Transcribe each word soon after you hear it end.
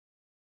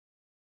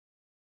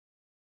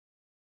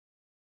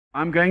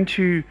I'm going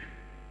to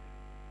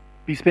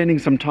be spending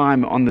some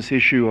time on this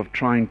issue of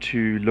trying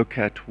to look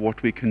at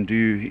what we can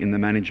do in the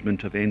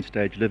management of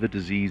end-stage liver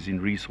disease in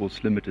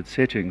resource-limited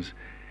settings.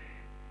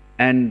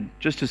 And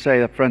just to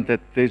say up front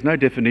that there's no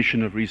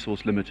definition of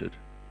resource-limited.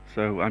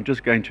 So I'm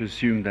just going to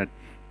assume that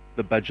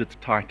the budget's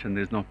tight and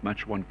there's not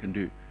much one can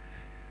do.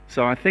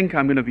 So I think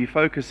I'm going to be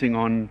focusing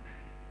on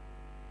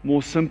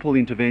more simple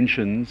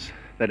interventions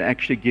that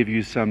actually give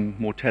you some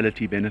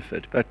mortality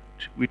benefit. But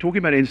we're talking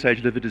about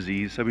end-stage liver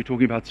disease, so we're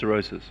talking about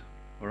cirrhosis,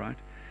 all right?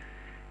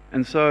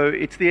 And so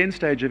it's the end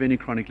stage of any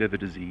chronic liver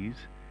disease,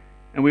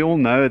 and we all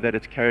know that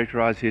it's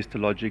characterized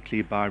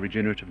histologically by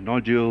regenerative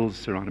nodules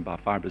surrounded by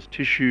fibrous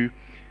tissue,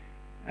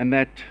 and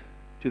that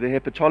to the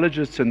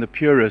hepatologists and the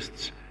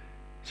purists,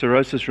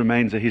 cirrhosis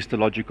remains a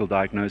histological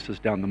diagnosis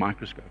down the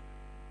microscope.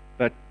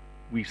 But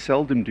we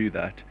seldom do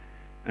that,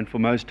 and for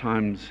most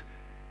times,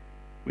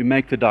 we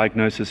make the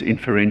diagnosis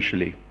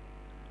inferentially.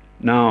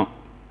 Now,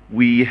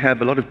 we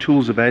have a lot of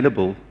tools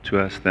available to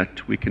us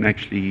that we can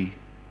actually,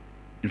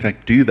 in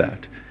fact, do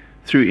that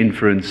through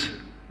inference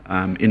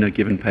in a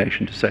given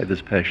patient to say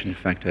this patient,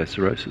 in fact, has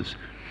cirrhosis.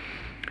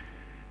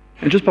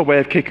 And just by way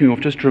of kicking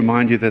off, just to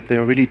remind you that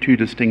there are really two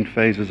distinct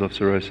phases of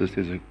cirrhosis.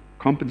 There's a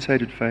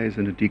compensated phase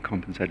and a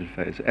decompensated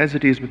phase, as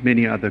it is with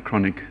many other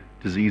chronic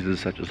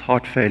diseases such as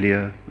heart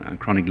failure,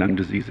 chronic lung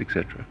disease,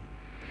 etc.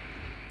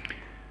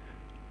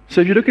 So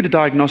if you look at a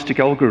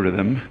diagnostic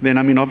algorithm, then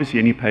obviously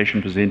any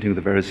patient presenting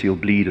with a variceal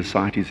bleed,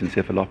 ascites,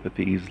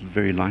 encephalopathy is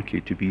very likely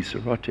to be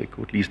cirrhotic,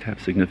 or at least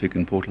have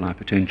significant portal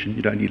hypertension.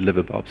 You don't need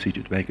liver biopsy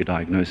to make a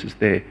diagnosis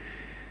there.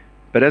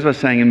 But as I was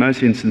saying, in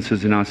most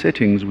instances in our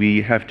settings,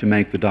 we have to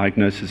make the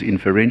diagnosis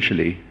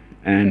inferentially,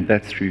 and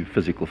that's through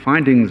physical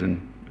findings,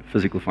 and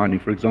physical finding,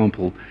 for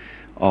example,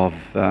 of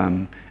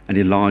an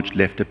enlarged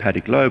left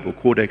hepatic lobe or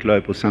caudate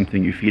lobe, or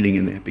something you're feeling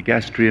in the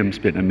epigastrium,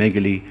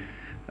 splenomegaly,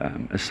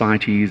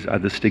 ascites,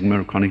 other stigma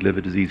of chronic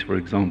liver disease, for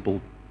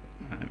example,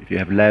 if you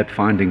have lab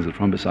findings of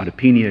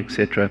thrombocytopenia,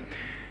 etc.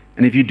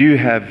 And if you do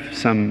have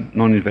some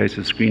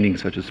non-invasive screening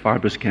such as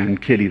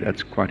FibroScan, clearly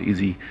that's quite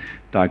easy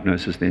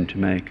diagnosis then to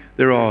make.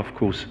 There are, of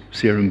course,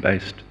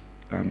 serum-based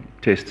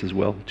tests as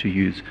well to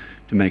use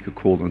to make a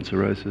call on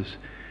cirrhosis.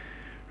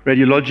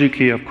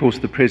 Radiologically, of course,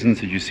 the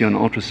presence, as you see on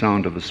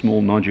ultrasound, of a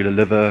small nodular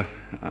liver,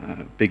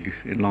 big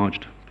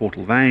enlarged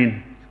portal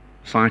vein,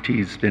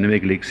 ascites,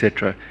 splenomegaly,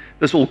 etc.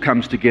 This all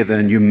comes together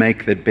and you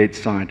make that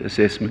bedside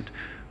assessment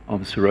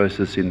of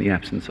cirrhosis in the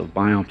absence of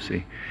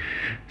biopsy.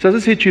 So as I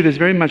said to you, there's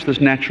very much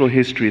this natural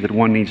history that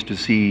one needs to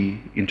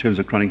see in terms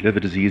of chronic liver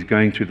disease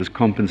going through this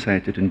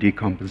compensated and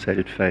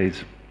decompensated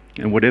phase.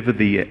 And whatever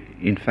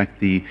in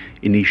fact, the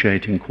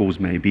initiating cause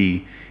may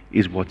be,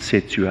 is what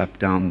sets you up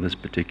down this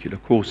particular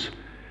course.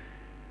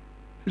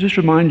 I'll just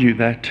remind you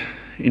that,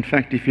 in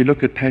fact, if you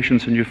look at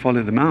patients and you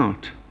follow them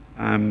out,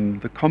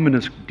 the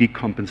commonest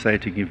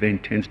decompensating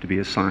event tends to be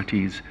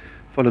ascites,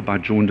 followed by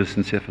jaundice,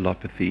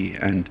 encephalopathy,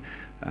 and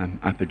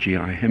upper GI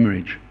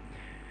hemorrhage.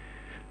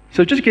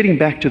 So just getting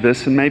back to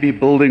this and maybe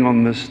building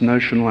on this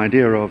notional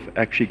idea of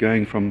actually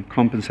going from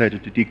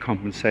compensated to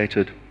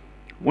decompensated,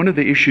 one of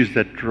the issues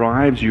that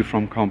drives you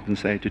from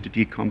compensated to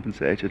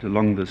decompensated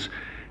along this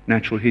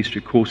natural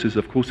history course is,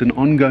 of course, an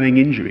ongoing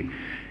injury,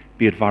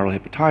 be it viral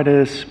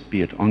hepatitis,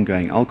 be it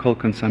ongoing alcohol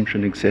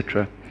consumption,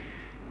 etc.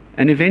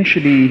 And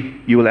eventually,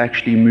 you will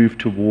actually move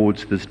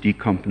towards this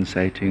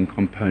decompensating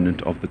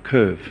component of the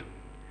curve.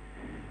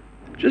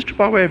 Just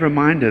by way of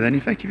reminder, that in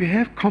fact, if you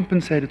have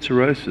compensated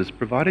cirrhosis,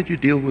 provided you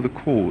deal with the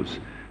cause,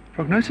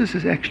 prognosis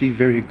is actually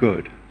very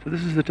good. So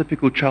this is the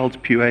typical child's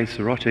PUA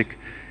cirrhotic.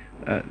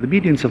 The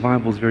median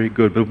survival is very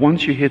good, but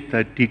once you hit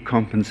that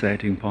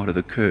decompensating part of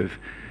the curve,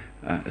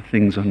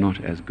 things are not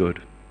as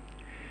good.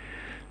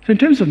 So in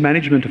terms of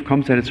management of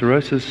compensated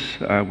cirrhosis,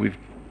 we've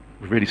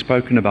already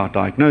spoken about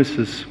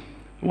diagnosis.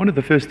 One of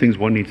the first things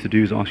one needs to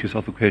do is ask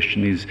yourself the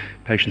question is,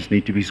 patients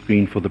need to be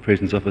screened for the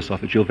presence of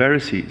esophageal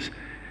varices.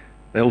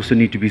 They also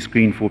need to be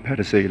screened for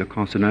hepatocellular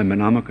carcinoma,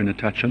 and I'm not going to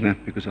touch on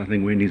that because I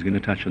think Wendy's going to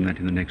touch on that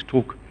in the next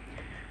talk.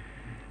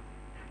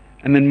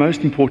 And then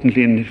most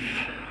importantly, and if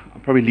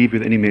I'll probably leave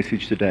with any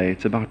message today,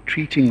 it's about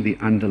treating the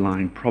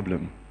underlying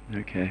problem,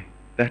 okay?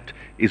 That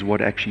is what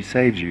actually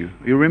saves you.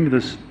 You remember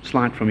this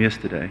slide from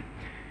yesterday.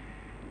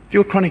 If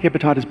you're chronic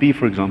hepatitis B,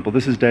 for example,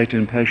 this is data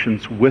in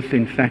patients with,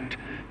 in fact,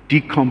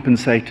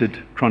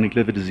 decompensated chronic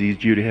liver disease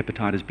due to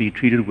hepatitis B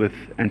treated with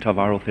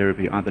antiviral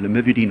therapy, either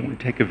lamivudine or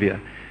entecavir,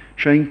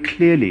 showing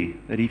clearly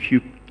that if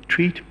you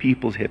treat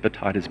people's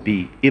hepatitis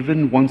B,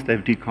 even once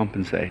they've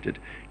decompensated,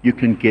 you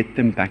can get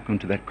them back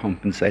onto that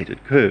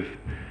compensated curve.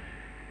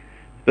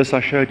 This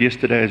I showed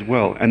yesterday as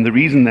well, and the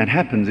reason that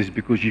happens is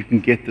because you can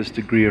get this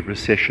degree of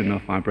recession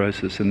of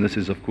fibrosis, and this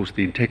is, of course,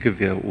 the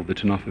entecavir or the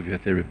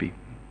tenofovir therapy.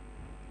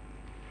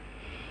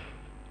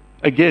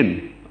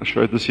 Again, I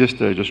showed this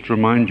yesterday just to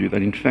remind you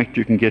that in fact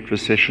you can get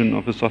recession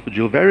of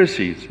esophageal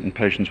varices in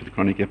patients with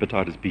chronic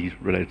hepatitis B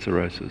related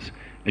cirrhosis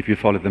if you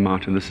follow them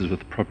out, and this is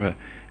with proper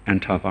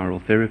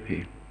antiviral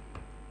therapy.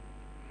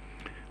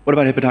 What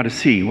about hepatitis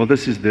C? Well,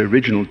 this is the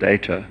original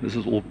data. This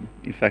is all,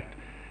 in fact,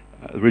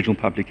 original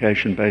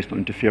publication based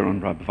on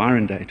interferon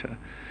ribavirin data,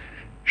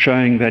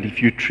 showing that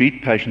if you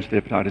treat patients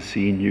with hepatitis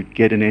C and you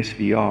get an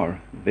SVR,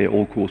 their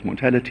all-cause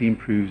mortality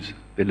improves,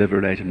 their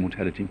liver-related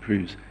mortality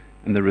improves,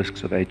 and the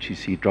risks of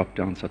HCC drop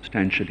down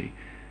substantially.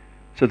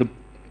 So the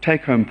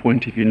take-home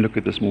point, if you look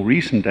at this more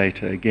recent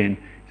data, again,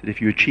 is that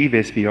if you achieve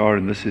SVR,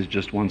 and this is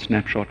just one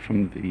snapshot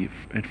from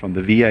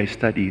the VA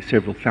study,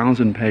 several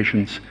thousand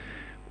patients,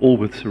 all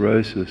with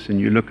cirrhosis, and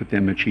you look at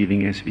them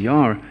achieving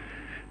SVR,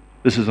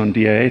 this is on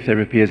DAA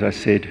therapy, as I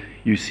said,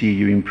 you see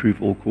you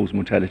improve all-cause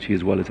mortality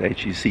as well as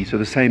HCC. So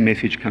the same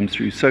message comes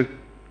through. So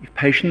if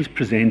patients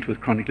present with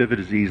chronic liver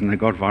disease and they've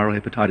got viral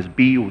hepatitis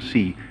B or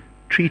C,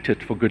 treat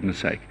it for goodness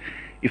sake.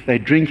 If they're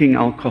drinking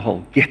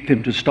alcohol, get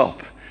them to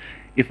stop.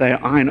 If they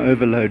are iron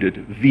overloaded,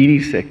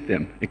 venesect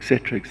them,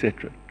 etc.,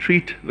 etc.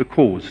 Treat the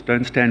cause.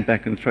 Don't stand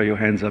back and throw your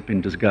hands up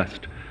in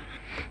disgust.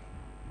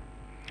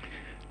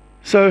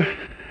 So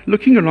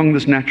looking along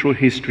this natural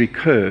history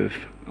curve,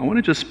 I want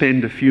to just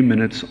spend a few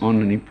minutes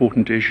on an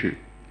important issue.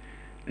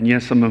 And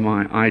yes, some of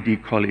my ID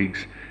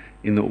colleagues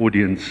in the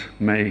audience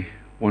may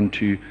want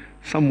to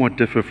somewhat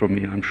differ from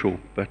me, I'm sure,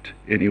 but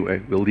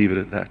anyway, we'll leave it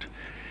at that.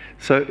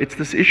 So it's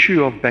this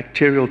issue of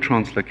bacterial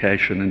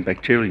translocation and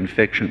bacterial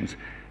infections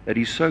that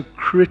is so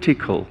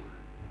critical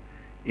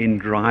in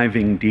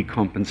driving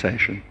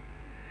decompensation.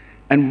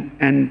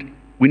 And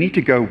we need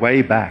to go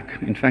way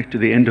back, in fact, to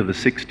the end of the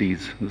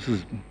 60s. This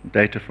is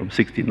data from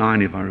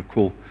 69, if I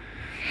recall,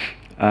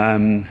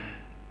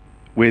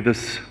 where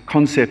this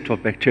concept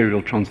of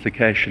bacterial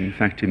translocation, in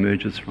fact,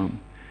 emerges from.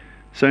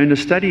 So in a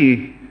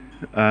study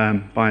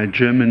by a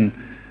German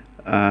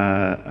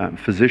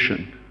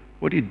physician,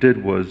 what he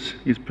did was,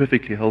 he's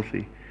perfectly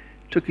healthy,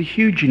 took a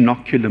huge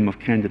inoculum of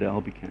Candida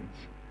albicans,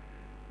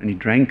 and he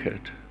drank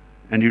it,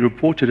 and he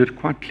reported it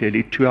quite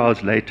clearly. 2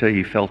 hours later,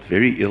 he felt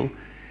very ill.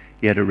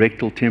 He had a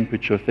rectal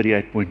temperature of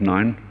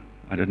 38.9.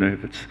 I don't know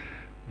if it's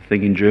a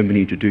thing in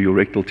Germany to do your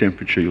rectal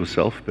temperature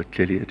yourself, but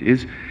clearly it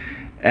is.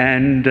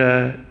 And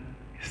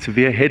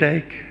severe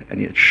headache, and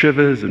he had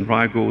shivers and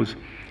rigors,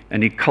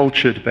 and he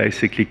cultured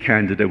basically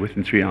Candida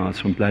within 3 hours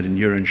from blood and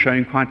urine,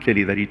 showing quite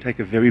clearly that you take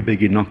a very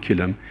big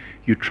inoculum,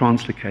 you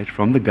translocate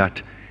from the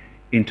gut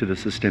into the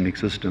systemic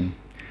system.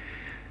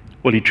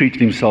 Well, he treated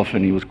himself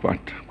and he was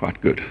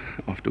quite good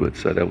afterwards,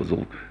 so that was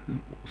all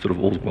sort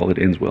of all's well that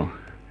ends well.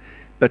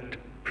 But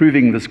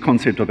proving this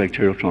concept of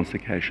bacterial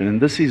translocation,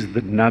 and this is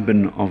the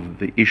nubbin of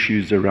the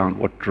issues around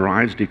what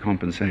drives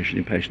decompensation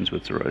in patients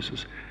with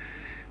cirrhosis.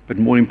 But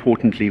more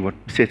importantly, what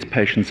sets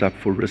patients up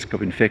for risk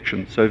of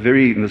infection. So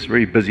in this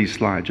very busy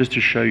slide, just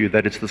to show you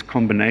that it's this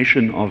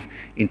combination of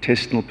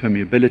intestinal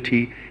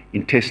permeability,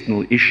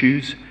 intestinal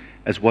issues,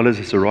 as well as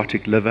a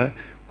cirrhotic liver,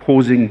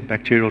 causing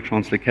bacterial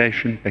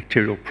translocation,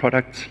 bacterial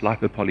products,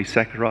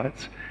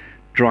 lipopolysaccharides,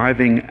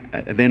 driving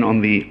then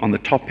on the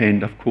top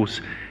end, of course,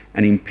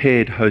 an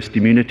impaired host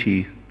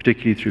immunity,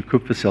 particularly through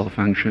Kupffer cell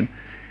function,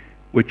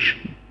 which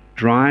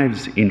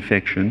drives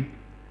infection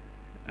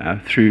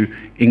through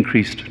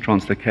increased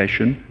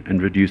translocation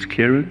and reduced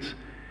clearance.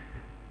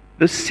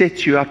 This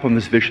sets you up on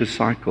this vicious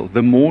cycle.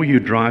 The more you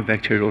drive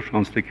bacterial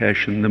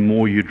translocation, the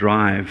more you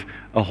drive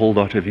a whole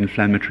lot of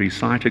inflammatory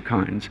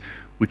cytokines,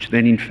 which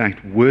then in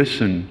fact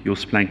worsen your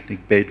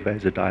splanchnic bed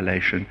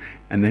vasodilation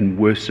and then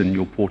worsen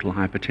your portal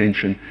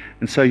hypertension.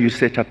 And so you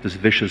set up this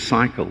vicious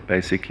cycle,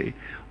 basically,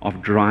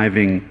 of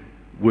driving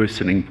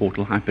worsening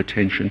portal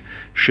hypertension,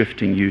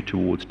 shifting you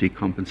towards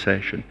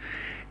decompensation.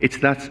 It's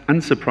thus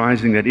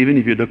unsurprising that even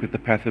if you look at the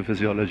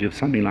pathophysiology of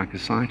something like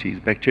ascites,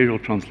 bacterial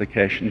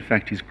translocation, in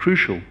fact, is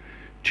crucial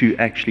to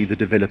actually the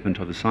development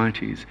of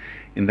ascites,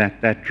 in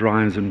that that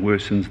drives and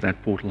worsens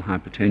that portal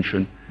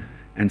hypertension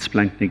and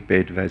splanchnic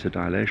bed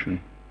vasodilation.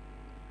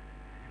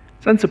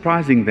 It's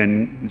unsurprising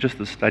then, just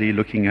the study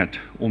looking at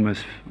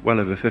almost well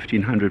over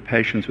 1,500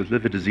 patients with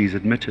liver disease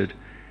admitted,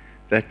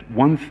 that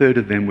 1/3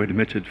 of them were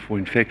admitted for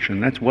infection.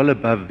 That's well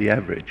above the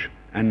average.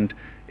 And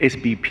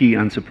SBP,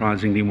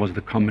 unsurprisingly, was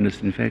the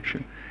commonest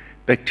infection.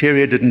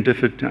 Bacteria didn't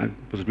differ,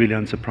 was really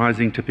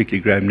unsurprising, typically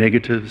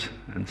gram-negatives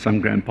and some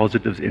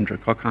gram-positives,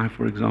 enterococci,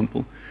 for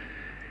example.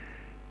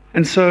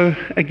 And so,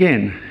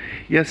 again,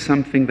 here's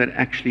something that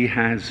actually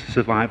has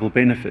survival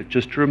benefit.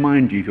 Just to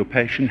remind you, if your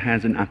patient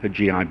has an upper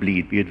GI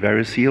bleed, be it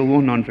variceal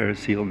or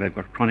non-variceal, they've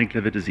got chronic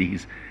liver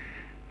disease,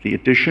 the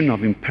addition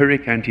of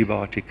empiric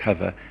antibiotic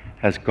cover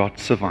has got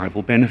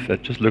survival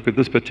benefit. Just look at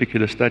this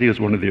particular study. It was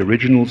one of the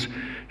originals,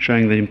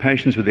 showing that in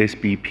patients with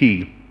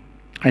SBP,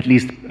 at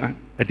least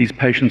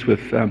patients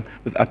with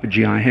upper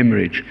GI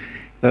hemorrhage,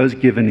 those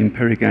given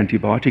empiric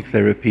antibiotic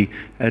therapy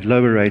had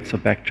lower rates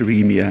of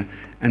bacteremia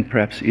and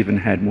perhaps even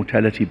had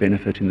mortality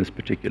benefit in this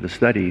particular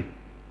study.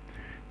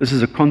 This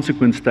is a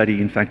consequent study,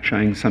 in fact,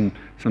 showing some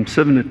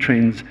similar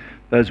trends.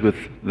 Those with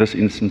this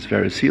instance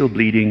variceal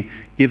bleeding,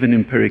 given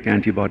empiric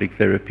antibiotic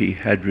therapy,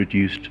 had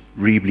reduced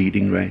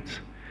rebleeding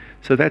rates.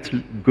 So that's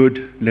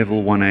good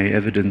level 1A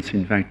evidence,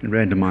 in fact, in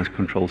randomized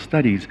control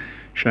studies,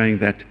 showing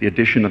that the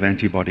addition of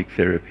antibiotic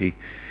therapy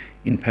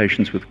in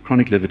patients with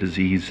chronic liver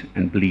disease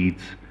and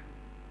bleeds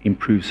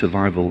improves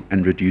survival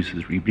and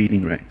reduces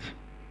rebleeding rates.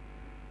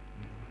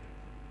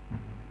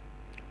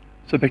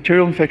 So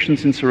bacterial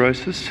infections in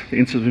cirrhosis, the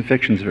incidence of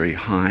infection is very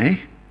high.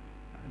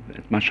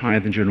 It's much higher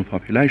than general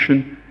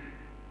population.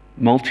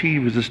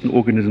 Multi-resistant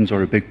organisms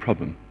are a big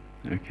problem,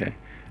 okay?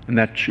 And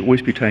that should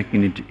always be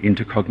taken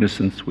into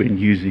cognizance when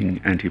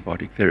using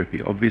antibiotic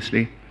therapy,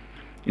 obviously.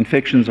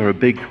 Infections are a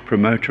big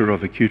promoter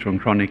of acute and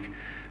chronic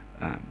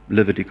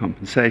liver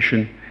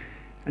decompensation.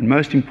 And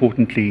most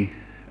importantly,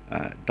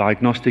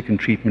 diagnostic and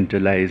treatment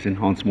delays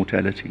enhance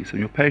mortality. So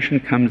your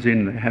patient comes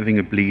in, they're having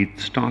a bleed,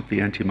 start the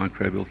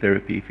antimicrobial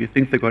therapy. If you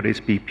think they've got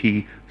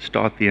SBP,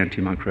 start the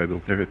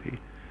antimicrobial therapy.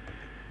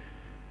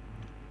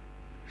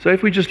 So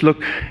if we just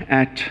look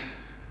at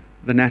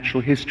the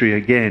natural history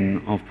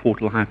again of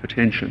portal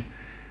hypertension,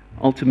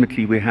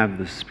 ultimately we have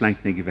this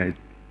splanchnic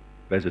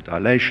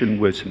vasodilation,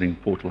 worsening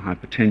portal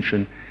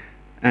hypertension,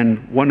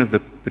 and one of the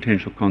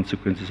potential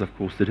consequences, of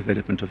course, the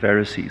development of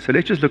varices. So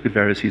let's just look at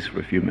varices for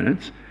a few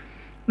minutes.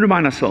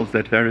 Remind ourselves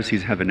that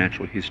varices have a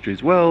natural history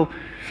as well.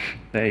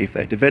 If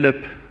they develop,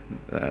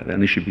 then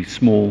they should be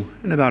small,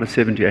 and about a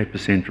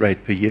 78%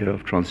 rate per year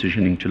of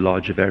transitioning to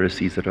larger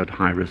varices that are at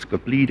high risk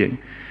of bleeding.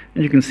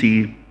 And you can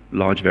see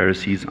large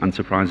varices,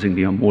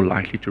 unsurprisingly, are more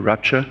likely to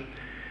rupture.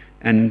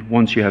 And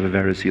once you have a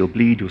variceal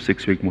bleed, your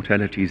 6-week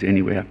mortality is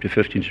anywhere up to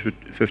 15 to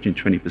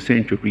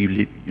 20%.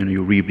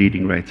 Your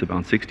rebleeding rate's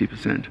about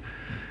 60%.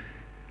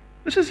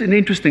 This is an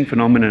interesting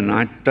phenomenon.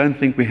 I don't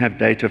think we have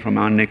data from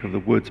our neck of the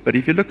woods, but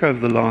if you look over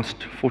the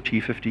last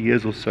 40, 50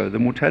 years or so, the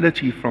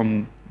mortality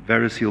from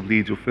variceal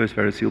bleeds, or first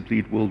variceal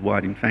bleed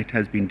worldwide, in fact,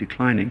 has been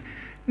declining.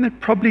 And that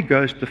probably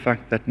goes to the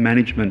fact that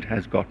management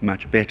has got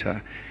much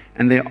better.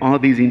 And there are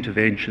these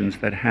interventions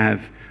that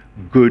have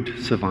good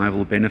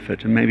survival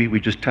benefit. And maybe we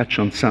just touch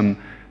on some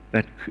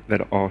that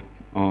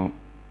are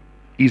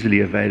easily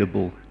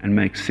available and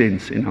make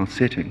sense in our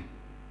setting.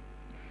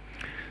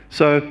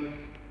 So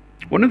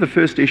one of the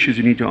first issues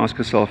you need to ask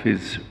yourself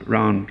is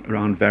around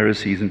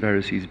varices and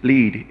varices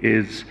bleed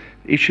is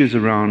issues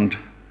around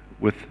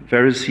with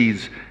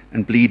varices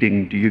and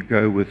bleeding. Do you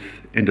go with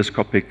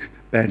endoscopic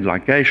band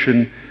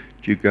ligation?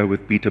 Do you go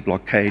with beta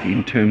blockade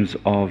in terms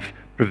of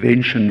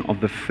prevention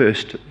of the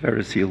first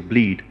variceal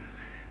bleed?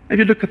 If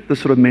you look at the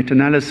sort of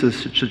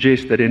meta-analysis, it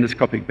suggests that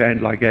endoscopic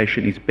band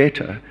ligation is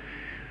better.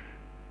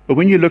 But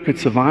when you look at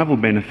survival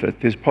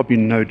benefit, there's probably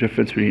no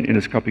difference between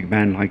endoscopic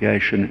band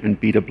ligation and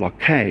beta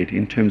blockade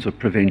in terms of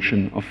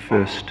prevention of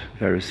first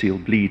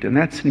variceal bleed. And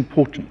that's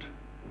important,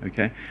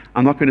 okay?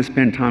 I'm not going to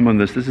spend time on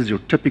this. This is your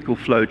typical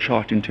flow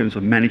chart in terms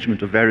of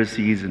management of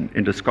varices and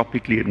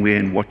endoscopically and where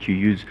and what you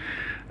use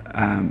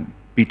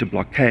beta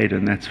blockade,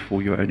 and that's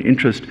for your own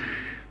interest.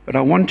 But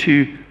I want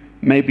to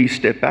maybe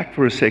step back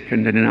for a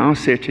second, and in our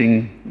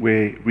setting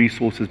where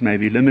resources may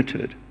be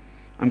limited,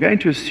 I'm going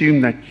to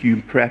assume that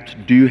you perhaps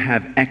do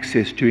have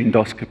access to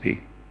endoscopy.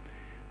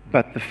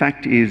 But the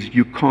fact is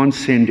you can't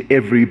send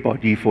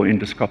everybody for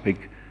endoscopic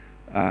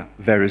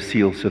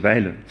variceal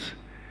surveillance.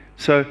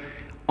 So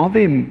are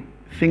there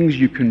things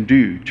you can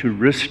do to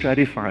risk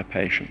stratify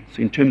patients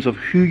in terms of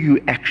who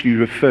you actually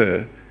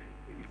refer,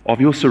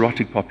 of your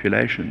cirrhotic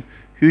population,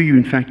 who you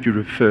in fact you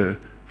refer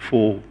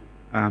for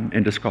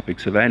endoscopic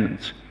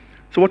surveillance?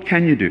 So what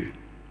can you do?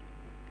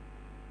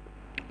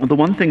 Well, the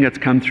one thing that's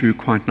come through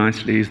quite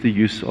nicely is the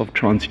use of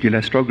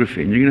transelastography.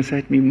 And you're going to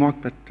say to me, Mark,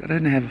 but I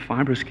don't have a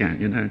fibroscan.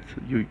 You know,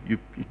 you're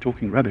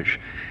talking rubbish.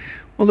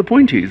 Well, the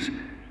point is,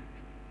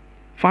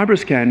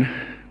 fibroscan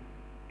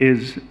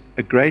is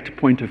a great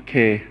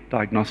point-of-care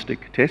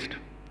diagnostic test.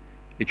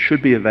 It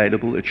should be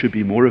available. It should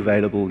be more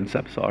available in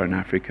sub-Saharan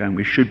Africa, and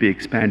we should be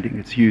expanding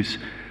its use.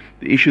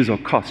 The issues are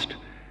cost.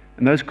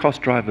 And those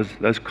cost drivers,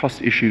 those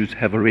cost issues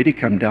have already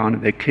come down,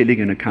 and they're clearly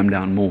going to come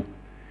down more.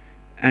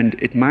 And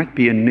it might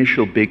be an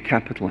initial big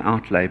capital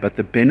outlay, but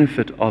the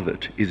benefit of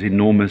it is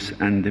enormous,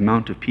 and the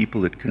amount of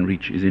people it can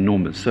reach is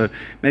enormous. So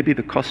maybe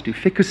the cost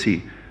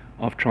efficacy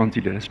of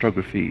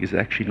transelastography is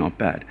actually not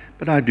bad.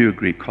 But I do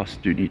agree costs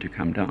do need to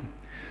come down.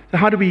 So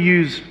how do we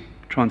use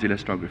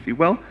transelastography?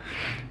 Well,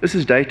 this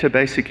is data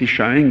basically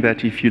showing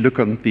that if you look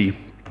on the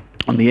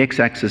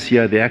x-axis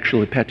here, the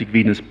actual hepatic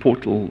venous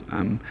portal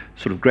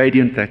sort of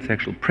gradient, that's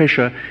actual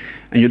pressure,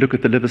 and you look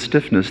at the liver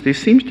stiffness, there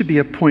seems to be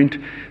a point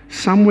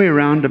somewhere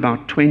around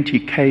about 20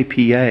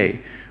 kPa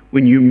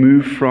when you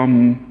move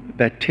from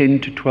that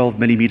 10 to 12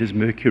 millimeters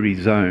mercury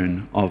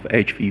zone of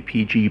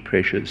HVPG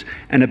pressures.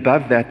 And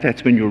above that,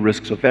 that's when your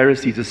risks of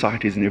varices,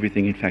 ascites, and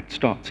everything in fact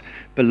starts.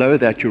 Below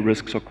that, your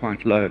risks are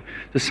quite low.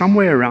 So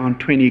somewhere around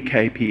 20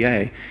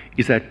 kPa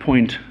is that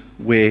point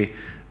where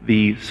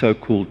the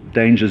so-called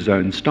danger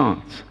zone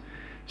starts.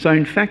 So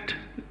in fact,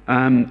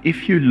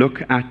 if you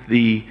look at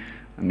the,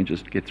 let me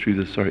just get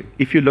through this, sorry.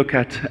 If you look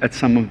at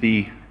some of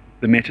the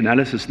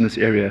meta-analysis in this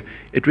area,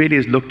 it really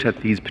has looked at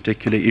these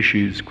particular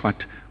issues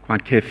quite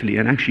carefully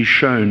and actually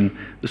shown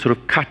the sort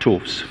of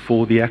cutoffs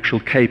for the actual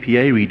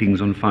kPa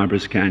readings on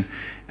FibroScan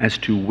as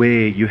to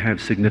where you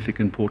have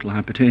significant portal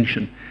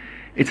hypertension.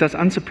 It's thus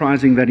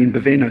unsurprising that in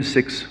Baveno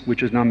 6, which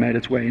has now made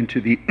its way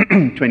into the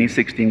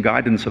 2016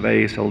 guidance of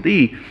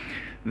ASLD,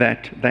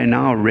 that they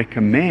now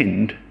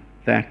recommend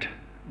that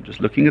I'm just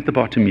looking at the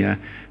bottom here,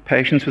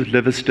 patients with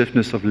liver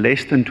stiffness of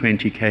less than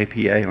 20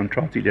 kPa on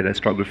transient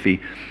elastography,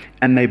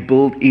 and they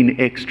build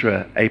in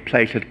extra a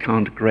platelet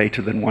count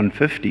greater than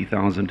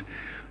 150,000,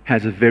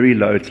 has a very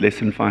low, it's less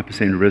than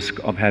 5% risk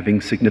of having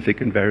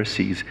significant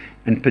varices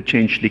and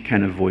potentially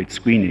can avoid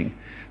screening.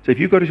 So if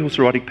you've got a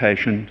cirrhotic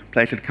patient,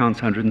 platelet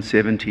counts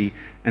 170,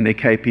 and their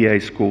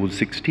kPa scores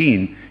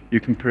 16, you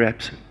can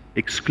perhaps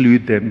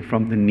exclude them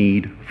from the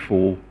need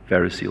for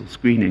variceal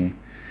screening.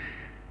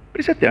 But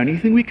is that the only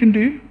thing we can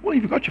do? Well,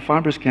 you've got your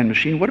FibroScan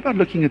machine. What about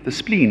looking at the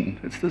spleen?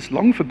 It's this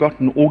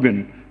long-forgotten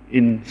organ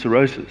in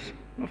cirrhosis.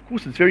 Of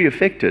course, it's very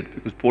affected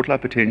because portal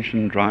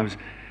hypertension drives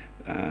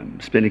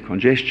splenic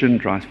congestion,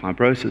 drives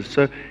fibrosis.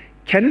 So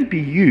can it be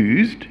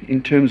used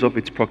in terms of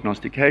its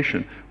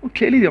prognostication? Well,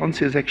 clearly the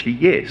answer is actually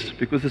yes,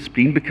 because the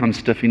spleen becomes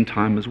stiff in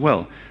time as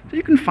well. So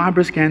you can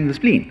FibroScan the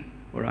spleen,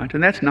 all right?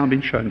 And that's now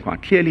been shown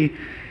quite clearly.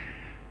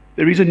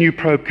 There is a new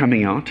probe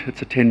coming out.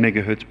 It's a 10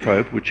 megahertz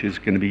probe, which is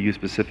going to be used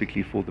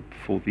specifically for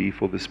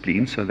the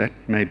spleen, so that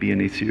may be an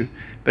issue.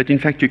 But in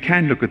fact, you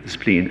can look at the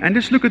spleen. And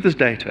just look at this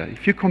data.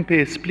 If you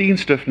compare spleen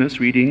stiffness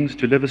readings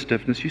to liver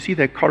stiffness, you see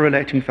they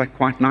correlate, in fact,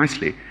 quite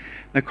nicely.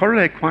 They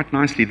correlate quite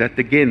nicely that,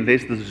 again,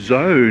 there's the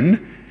zone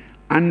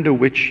under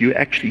which you're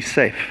actually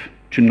safe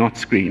to not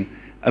screen.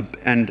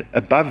 And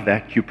above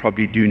that, you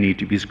probably do need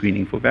to be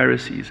screening for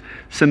varices.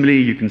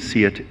 Similarly, you can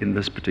see it in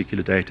this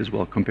particular data as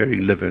well,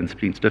 comparing liver and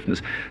spleen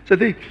stiffness. So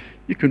there,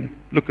 you can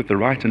look at the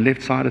right and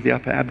left side of the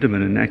upper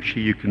abdomen, and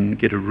actually you can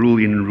get a rule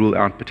in and rule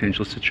out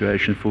potential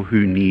situation for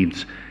who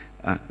needs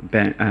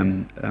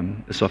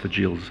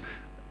esophageal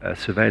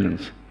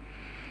surveillance.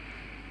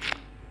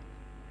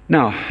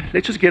 Now,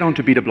 let's just get on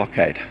to beta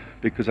blockade,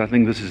 because I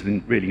think this is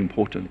really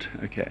important.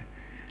 Okay.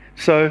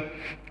 So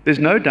there's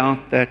no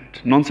doubt that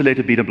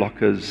non-selective beta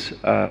blockers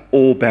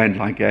or band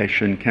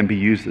ligation can be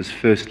used as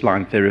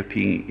first-line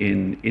therapy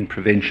in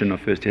prevention of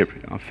first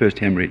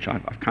hemorrhage.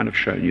 I've kind of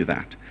shown you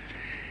that.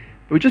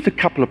 But just a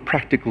couple of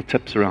practical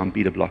tips around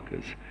beta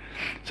blockers.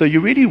 So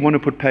you really want to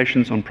put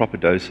patients on proper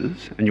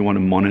doses, and you want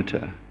to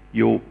monitor.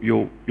 Your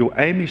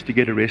aim is to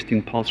get a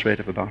resting pulse rate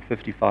of about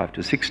 55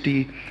 to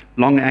 60.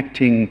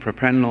 Long-acting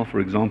propranolol, for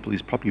example,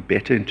 is probably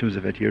better in terms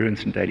of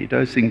adherence and daily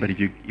dosing, but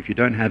if you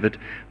don't have it,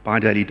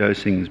 bi-daily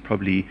dosing is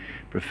probably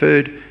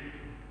preferred.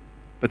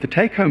 But the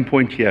take-home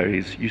point here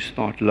is you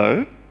start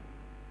low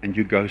and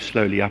you go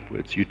slowly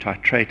upwards. You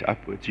titrate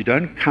upwards. You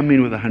don't come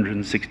in with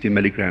 160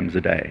 milligrams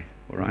a day,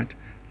 all right?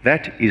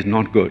 That is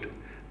not good.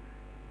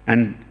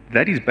 And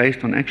that is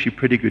based on actually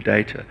pretty good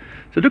data.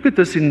 So look at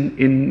this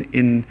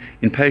in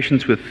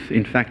patients with,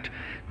 in fact,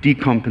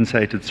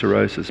 decompensated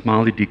cirrhosis,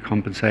 mildly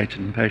decompensated,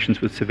 and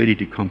patients with severely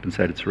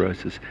decompensated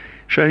cirrhosis,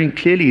 showing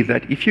clearly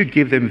that if you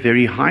give them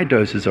very high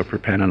doses of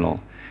propranolol,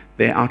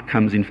 their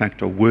outcomes, in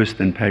fact, are worse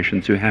than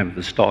patients who have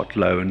the start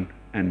low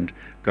and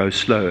go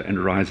slow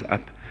and rise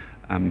up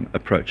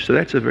approach. So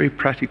that's a very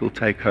practical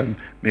take-home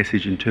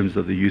message in terms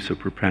of the use of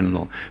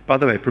propranolol. By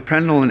the way,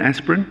 propranolol and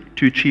aspirin,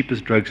 two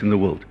cheapest drugs in the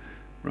world.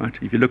 Right?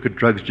 If you look at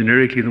drugs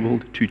generically in the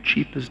world, two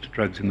cheapest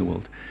drugs in the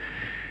world.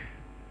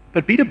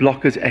 But beta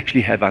blockers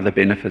actually have other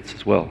benefits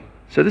as well.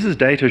 So this is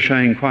data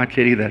showing quite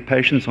clearly that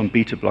patients on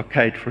beta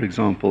blockade, for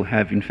example,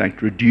 have in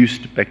fact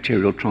reduced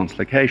bacterial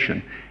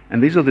translocation.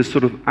 And these are the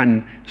sort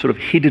of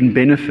hidden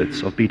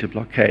benefits of beta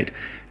blockade.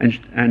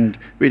 And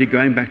really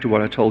going back to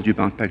what I told you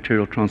about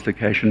bacterial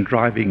translocation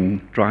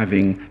driving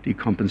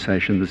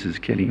decompensation, this is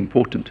clearly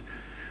important.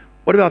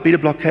 What about beta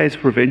blockades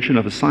for prevention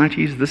of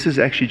ascites? This is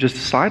actually just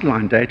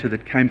sideline data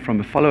that came from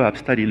a follow-up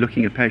study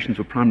looking at patients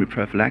with primary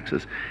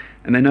prophylaxis.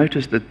 And they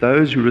noticed that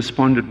those who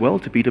responded well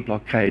to beta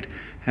blockade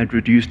had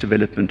reduced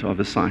development of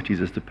ascites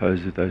as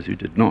opposed to those who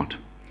did not.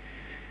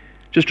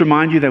 Just to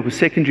remind you that with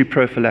secondary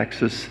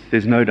prophylaxis,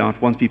 there's no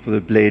doubt once people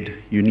have bled,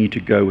 you need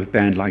to go with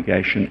band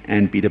ligation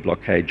and beta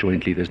blockade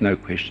jointly. There's no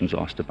questions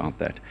asked about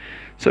that.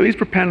 So is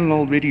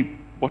propranolol really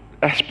what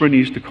aspirin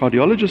is to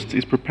cardiologists?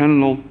 Is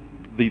propranolol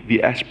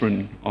the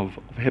aspirin of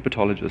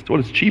hepatologists?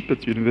 Well, it's cheap,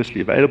 it's universally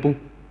available,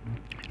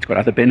 it's got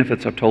other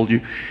benefits I've told you,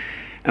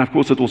 and of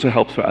course it also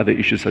helps for other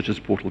issues such as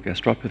portal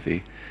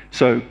gastropathy.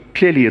 So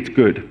clearly it's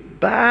good,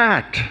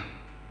 but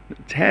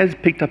it has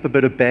picked up a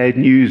bit of bad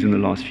news in the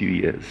last few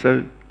years.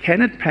 So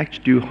can it perhaps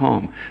do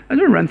harm? I'm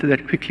going to run through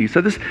that quickly.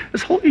 So this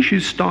whole issue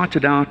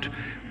started out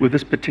with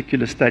this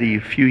particular study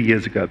a few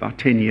years ago, about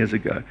 10 years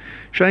ago,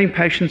 showing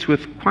patients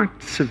with quite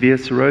severe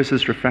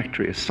cirrhosis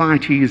refractory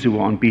ascites who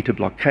were on beta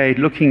blockade,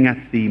 looking at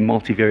the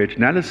multivariate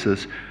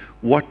analysis,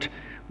 what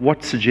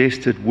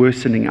suggested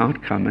worsening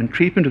outcome, and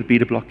treatment with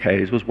beta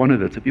blockades was one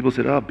of it. So people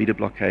said, oh, beta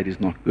blockade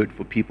is not good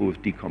for people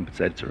with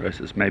decompensated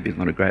cirrhosis, maybe it's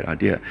not a great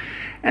idea.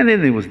 And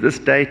then there was this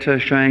data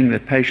showing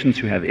that patients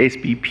who have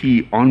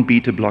SBP on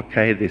beta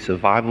blockade, their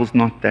survival's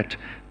not that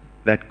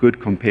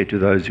good compared to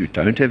those who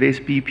don't have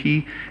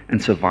SBP,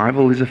 and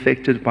survival is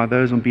affected by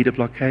those on beta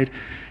blockade.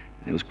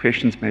 There was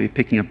questions maybe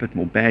picking up a bit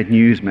more bad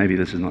news, maybe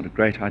this is not a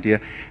great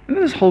idea. And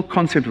then this whole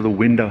concept of the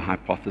window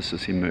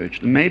hypothesis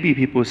emerged. And maybe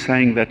people were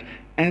saying that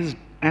as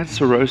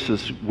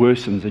cirrhosis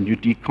worsens and you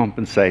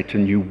decompensate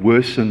and you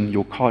worsen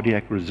your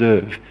cardiac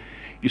reserve,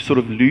 you sort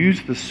of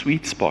lose the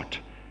sweet spot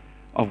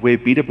of where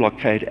beta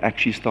blockade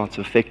actually starts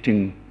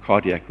affecting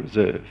cardiac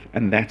reserve,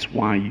 and that's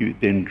why you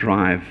then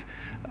drive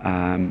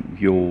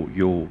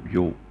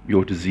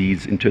your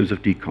disease in terms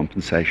of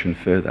decompensation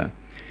further.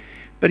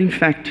 But in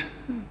fact,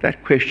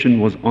 that question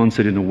was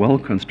answered in a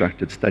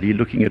well-constructed study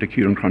looking at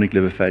acute and chronic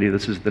liver failure.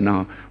 This is the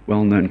now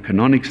well-known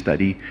canonic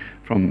study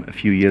from a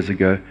few years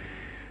ago,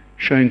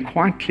 showing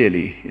quite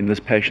clearly in this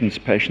patients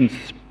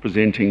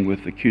presenting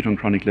with acute and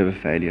chronic liver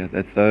failure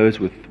that those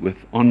with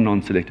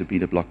non-selective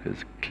beta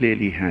blockers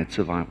clearly had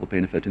survival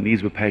benefit, and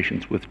these were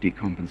patients with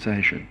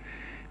decompensation.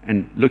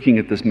 And looking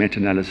at this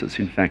meta-analysis,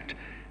 in fact,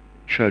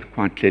 showed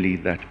quite clearly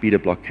that beta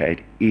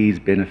blockade is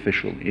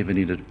beneficial even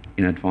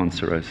in advanced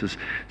cirrhosis.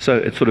 So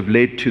it sort of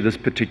led to this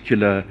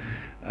particular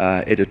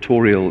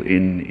editorial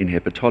in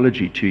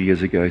Hepatology 2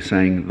 years ago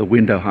saying the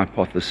window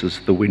hypothesis,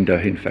 the window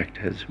in fact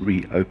has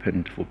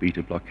reopened for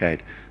beta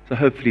blockade. So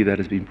hopefully that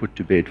has been put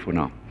to bed for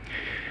now.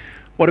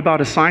 What about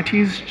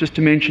ascites? Just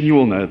to mention, you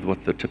all know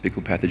what the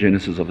typical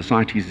pathogenesis of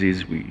ascites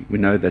is. We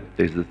know that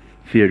there's a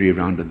theory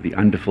around the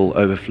underfill,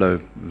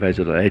 overflow,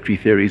 vasodilatory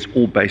theories,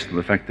 all based on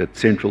the fact that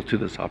central to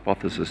this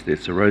hypothesis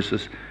there's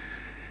cirrhosis,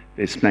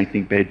 there's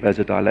splanchnic bed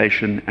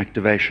vasodilation,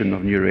 activation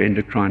of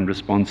neuroendocrine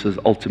responses,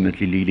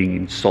 ultimately leading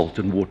in salt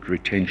and water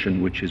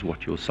retention, which is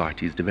what your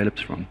ascites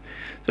develops from.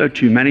 So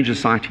to manage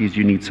ascites,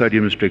 you need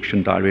sodium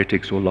restriction,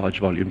 diuretics, or large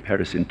volume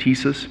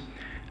paracentesis.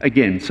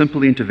 Again,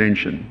 simple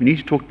intervention. We need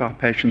to talk about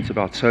patients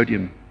about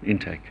sodium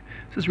intake.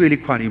 This is really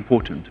quite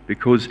important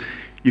because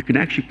you can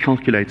actually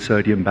calculate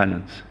sodium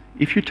balance.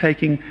 If you're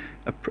taking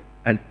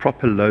a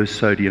proper low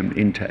sodium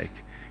intake,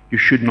 you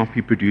should not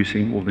be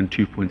producing more than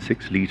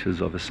 2.6 liters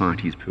of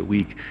ascites per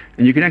week.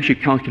 And you can actually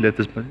calculate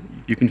this,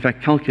 you can in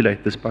fact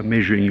calculate this by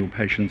measuring your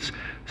patient's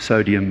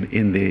sodium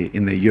in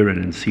their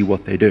urine and see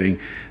what they're doing.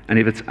 And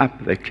if it's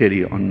up, they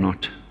clearly are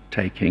not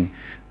taking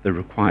the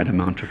required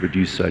amount of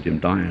reduced sodium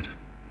diet.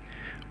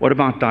 What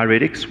about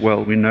diuretics?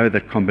 Well, we know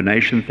that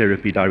combination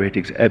therapy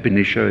diuretics ab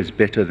initio is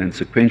better than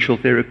sequential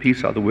therapy.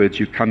 So in other words,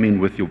 you come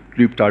in with your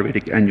loop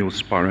diuretic and your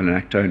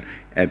spironolactone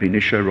ab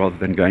initio rather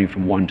than going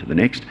from one to the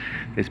next.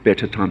 There's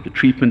better time to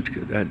treatment,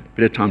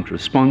 better time to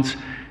response,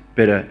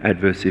 better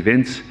adverse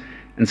events.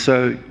 And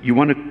so you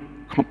want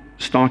to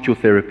start your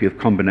therapy with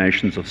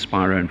combinations of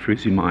spiro and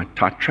furosemide,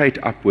 titrate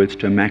upwards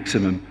to a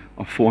maximum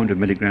of 400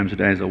 milligrams a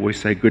day. As I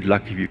always say, good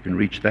luck if you can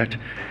reach that,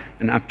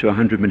 and up to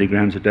 100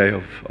 milligrams a day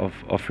of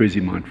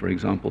furosemide, for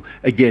example.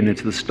 Again,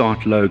 it's the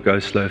start low, go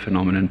slow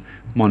phenomenon,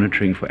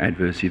 monitoring for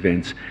adverse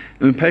events.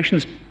 And when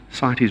patients'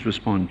 ascites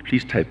respond,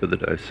 please taper the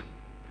dose.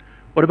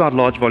 What about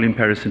large volume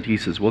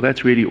paracentesis? Well,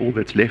 that's really all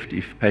that's left.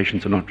 If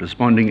patients are not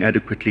responding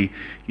adequately,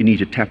 you need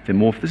to tap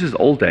them off. This is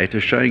old data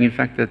showing, in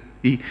fact, that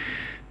the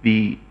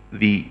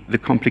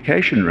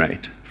complication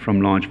rate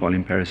from large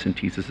volume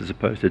paracentesis as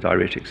opposed to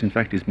diuretics, in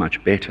fact, is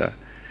much better.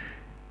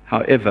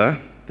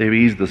 However, there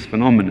is this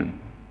phenomenon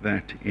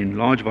that in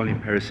large volume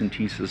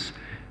paracentesis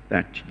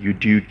that you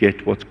do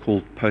get what's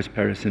called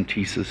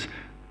post-paracentesis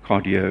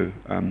cardiac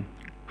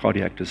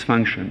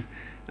dysfunction,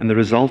 and the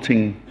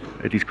resulting,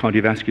 at least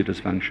cardiovascular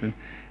dysfunction,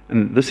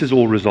 and this is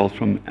all result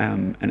from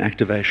an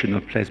activation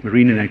of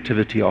plasmarenin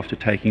activity after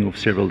taking off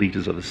several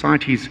liters of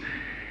ascites,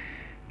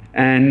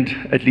 and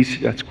at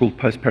least that's called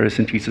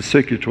post-paracentesis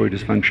circulatory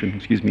dysfunction,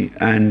 excuse me,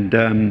 and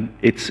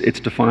it's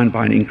defined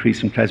by an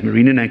increase in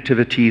plasmarenin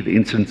activity. The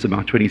incidence is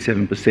about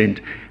 27%.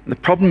 And the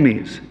problem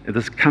is,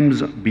 this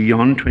comes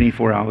beyond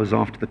 24 hours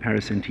after the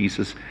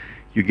paracentesis.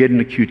 You get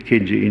an acute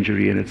kidney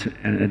injury and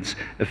it's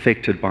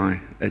affected by,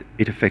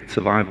 it affects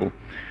survival.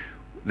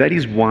 That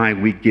is why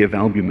we give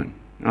albumin.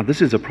 Now,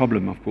 this is a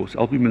problem, of course.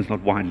 Albumin is not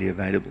widely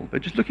available.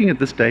 But just looking at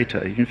this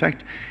data, in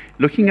fact,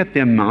 looking at the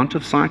amount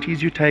of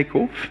ascites you take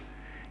off,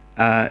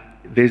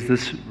 there's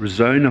this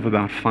zone of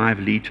about 5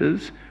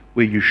 liters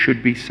where you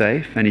should be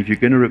safe, and if you're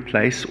going to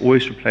replace,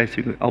 always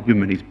replacing with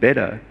albumin is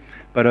better.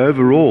 But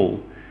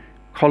overall,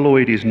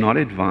 colloid is not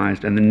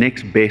advised, and the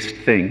next best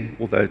thing,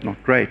 although it's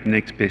not great, the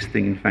next best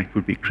thing, in fact,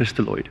 would be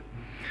crystalloid.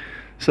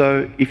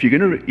 So if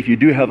you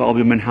do have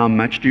albumin, how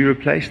much do you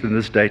replace? Then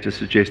this data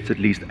suggests at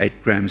least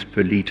 8 grams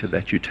per liter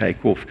that you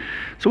take off.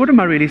 So what am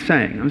I really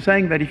saying? I'm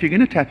saying that if you're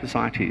going to tap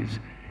ascites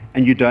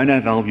and you don't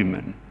have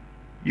albumin,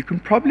 you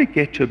can probably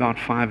get to about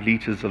 5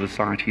 liters of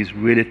ascites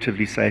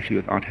relatively safely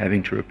without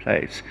having to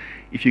replace.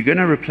 If you're going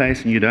to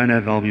replace and you don't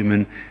have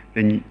albumin,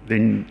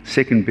 then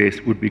second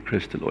best would be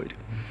crystalloid.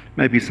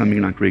 Maybe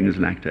something like Ringer's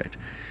lactate.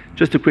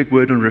 Just a quick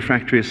word on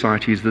refractory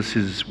ascites. This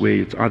is where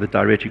it's either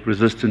diuretic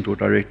resistant or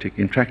diuretic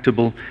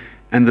intractable,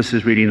 and this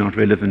is really not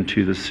relevant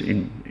to this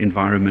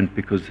environment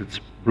because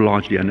it's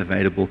largely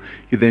unavailable.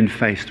 You're then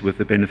faced with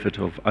the benefit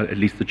of at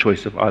least the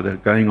choice of either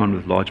going on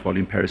with large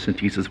volume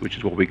paracentesis, which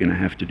is what we're going to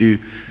have to do,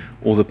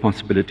 or the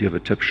possibility of a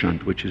TIP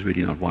shunt, which is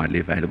really not widely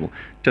available.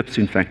 TIPS,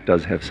 in fact,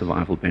 does have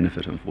survival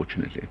benefit,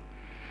 unfortunately.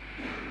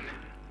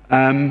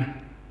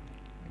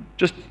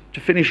 Just to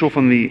finish off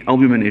on the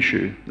albumin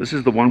issue, this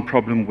is the one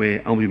problem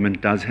where albumin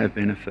does have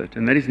benefit,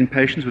 and that is in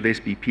patients with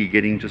SBP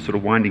getting just sort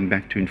of winding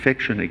back to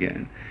infection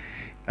again.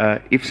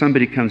 if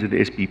somebody comes with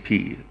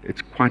SBP,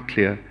 it's quite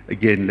clear,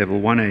 again, level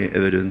 1A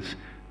evidence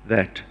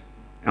that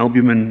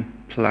albumin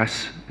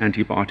plus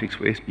antibiotics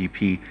for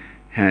SBP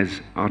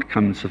has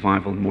outcome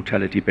survival and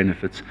mortality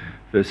benefits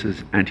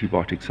versus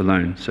antibiotics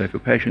alone. So if a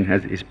patient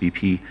has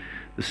SBP,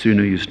 the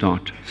sooner you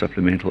start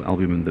supplemental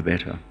albumin, the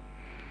better.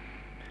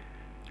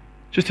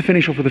 Just to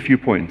finish off with a few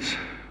points.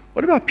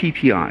 What about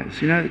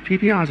PPIs? You know,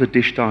 PPIs are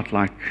dished out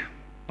like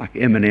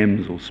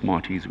M&Ms or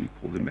Smarties, we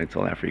call them in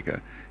South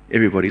Africa.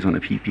 Everybody's on a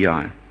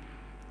PPI.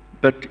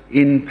 But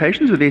in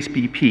patients with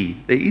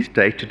SBP, there is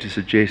data to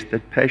suggest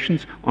that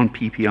patients on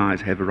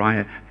PPIs have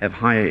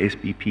higher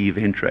SBP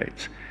event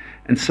rates.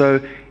 And so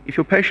if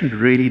your patient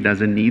really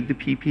doesn't need the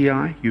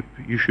PPI,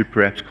 you should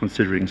perhaps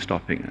considering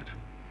stopping it.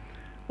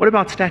 What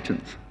about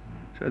statins?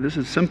 So this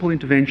is simple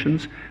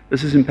interventions.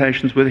 This is in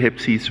patients with hep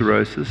C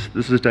cirrhosis.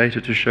 This is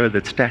data to show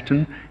that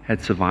statin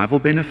had survival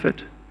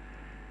benefit.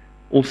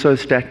 Also,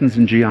 statins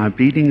and GI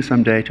bleeding,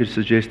 some data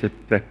suggest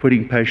that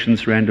putting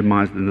patients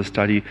randomized in the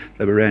study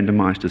that were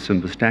randomized to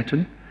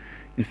simvastatin,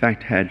 in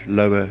fact, had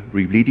lower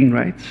rebleeding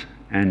rates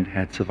and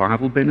had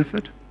survival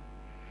benefit.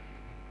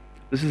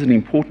 This is an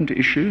important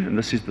issue, and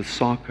this is the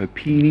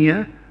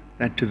sarcopenia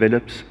that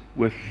develops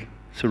with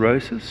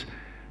cirrhosis.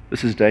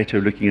 This is data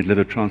looking at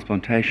liver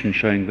transplantation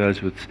showing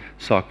those with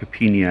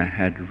sarcopenia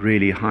had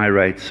really high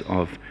rates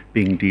of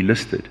being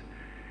delisted.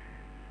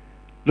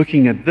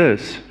 Looking at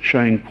this,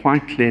 showing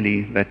quite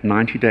clearly that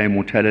 90-day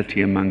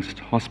mortality amongst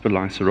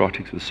hospitalized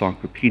cirrhotics with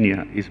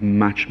sarcopenia is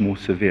much more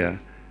severe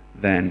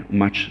than,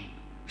 much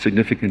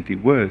significantly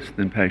worse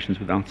than patients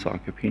without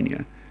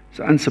sarcopenia.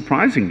 So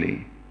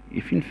unsurprisingly,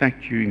 if in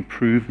fact you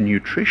improve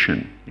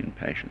nutrition in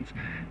patients,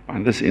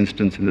 in this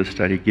instance, in this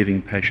study,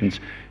 giving patients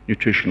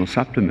nutritional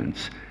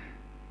supplements,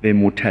 their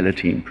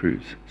mortality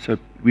improves. So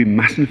we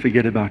mustn't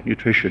forget about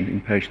nutrition in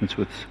patients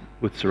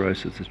with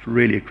cirrhosis. It's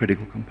really a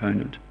critical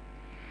component.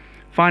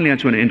 Finally, I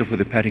just want to end off with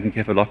hepatic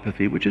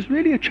encephalopathy, which is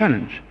really a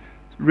challenge.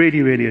 It's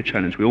really, really a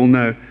challenge. We all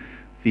know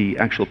the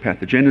actual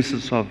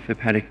pathogenesis of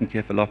hepatic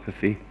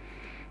encephalopathy.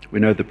 We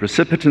know the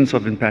precipitants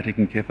of hepatic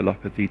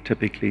encephalopathy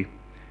typically.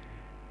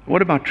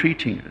 What about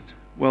treating it?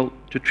 Well,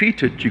 to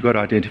treat it, you've got to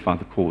identify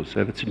the cause. So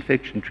if it's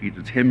infection, treat it. If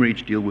it's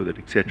hemorrhage, deal with it,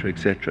 etc.,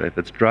 etc. If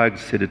it's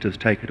drugs, sedatives,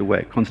 take it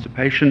away.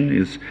 Constipation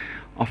is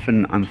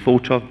often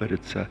unthought of, but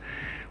it's a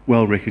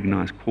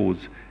well-recognized cause.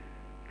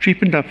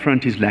 Treatment up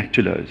front is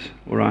lactulose,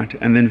 all right?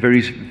 And then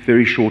very,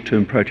 very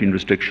short-term protein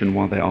restriction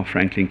while they are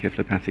frankly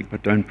encephalopathic,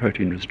 but don't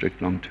protein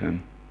restrict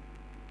long-term.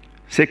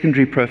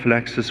 Secondary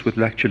prophylaxis with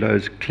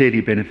lactulose,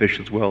 clearly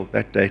beneficial as well.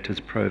 That data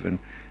is proven.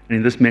 And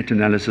in this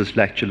meta-analysis,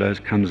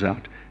 lactulose comes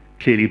out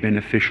clearly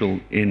beneficial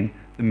in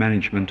the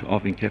management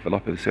of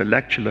encephalopathy. So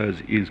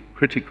lactulose is a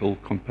critical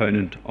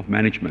component of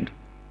management,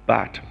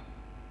 but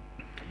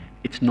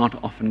it's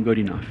not often good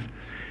enough.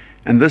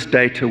 And this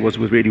data was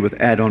really with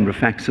add-on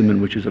rifaximin,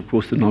 which is, of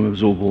course, the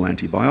non-absorbable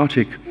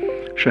antibiotic,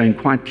 showing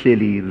quite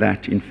clearly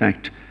that, in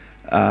fact,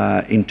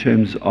 in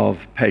terms of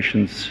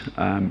patients'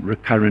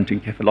 recurrent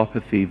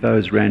encephalopathy,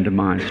 those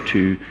randomized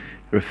to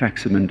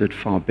rifaximin did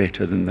far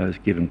better than those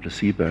given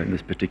placebo in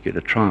this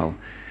particular trial,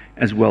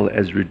 as well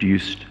as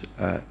reduced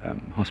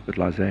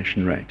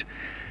hospitalization rate.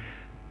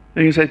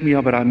 And you say to me,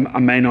 oh, but I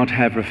may not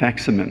have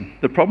rifaximin.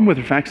 The problem with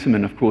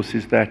rifaximin, of course,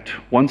 is that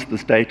once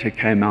this data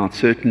came out,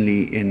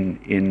 certainly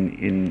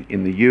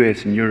in the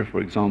US and Europe,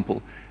 for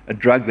example, a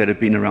drug that had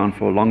been around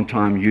for a long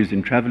time used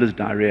in travelers'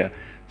 diarrhea,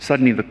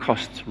 suddenly the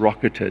costs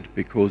rocketed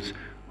because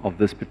of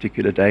this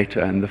particular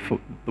data and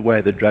the way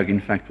the drug, in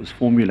fact, was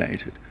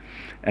formulated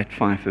at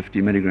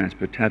 550 milligrams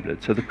per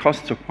tablet. So the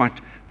costs are quite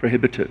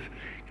prohibitive.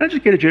 Can I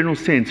just get a general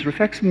sense?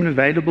 Rifaximin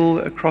available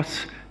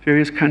across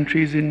various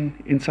countries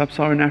in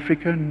sub-Saharan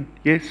Africa? And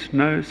yes,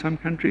 no, some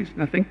countries,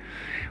 nothing?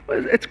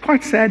 Well, it's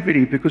quite sad,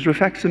 really, because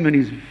rifaximin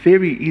is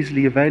very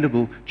easily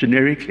available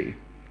generically.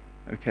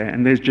 Okay,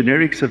 and there's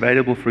generics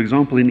available, for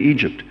example, in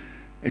Egypt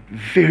at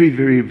very,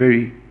 very,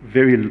 very,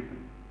 very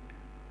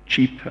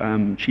cheap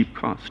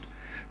cost.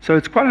 So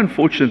it's quite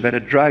unfortunate that a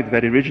drug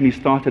that originally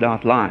started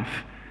out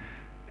life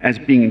as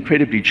being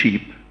incredibly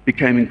cheap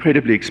became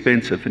incredibly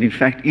expensive and in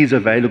fact is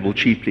available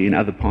cheaply in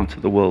other parts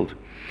of the world.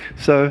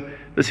 So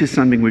this is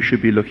something we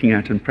should be looking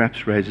at and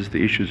perhaps raises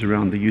the issues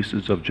around the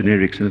uses of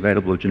generics and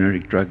available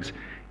generic drugs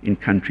in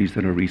countries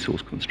that are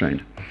resource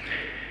constrained.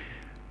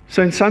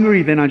 So in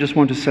summary then, I just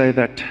want to say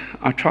that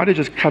I try to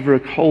just cover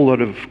a whole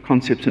lot of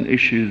concepts and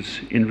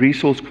issues in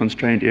resource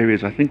constrained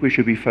areas. I think we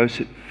should be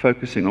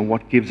focusing on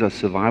what gives us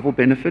survival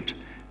benefit,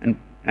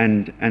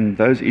 and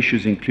those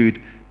issues include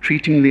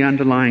treating the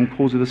underlying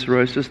cause of the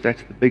cirrhosis.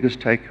 That's the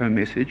biggest take-home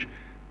message.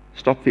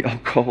 Stop the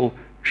alcohol,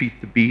 treat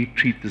the B,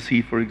 treat the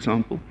C, for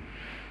example.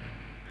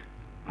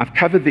 I've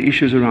covered the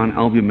issues around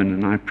albumin,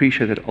 and I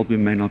appreciate that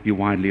albumin may not be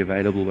widely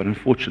available, but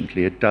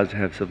unfortunately it does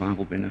have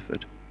survival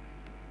benefit.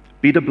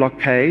 Beta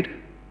blockade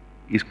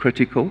is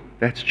critical.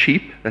 That's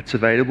cheap, that's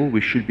available.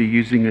 We should be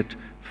using it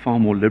far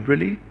more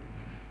liberally.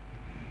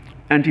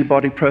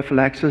 Antibiotic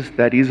prophylaxis,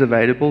 that is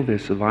available.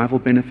 There's survival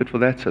benefit for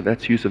that, so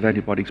that's use of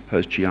antibiotics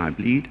post-GI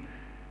bleed.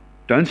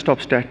 Don't stop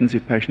statins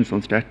if patients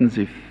on statins.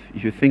 If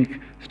you think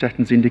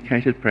statins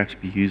indicated, perhaps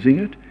be using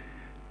it.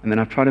 And then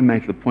I try to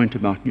make the point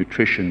about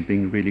nutrition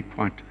being really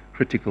quite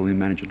critical in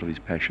management of these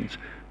patients.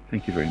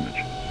 Thank you very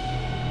much.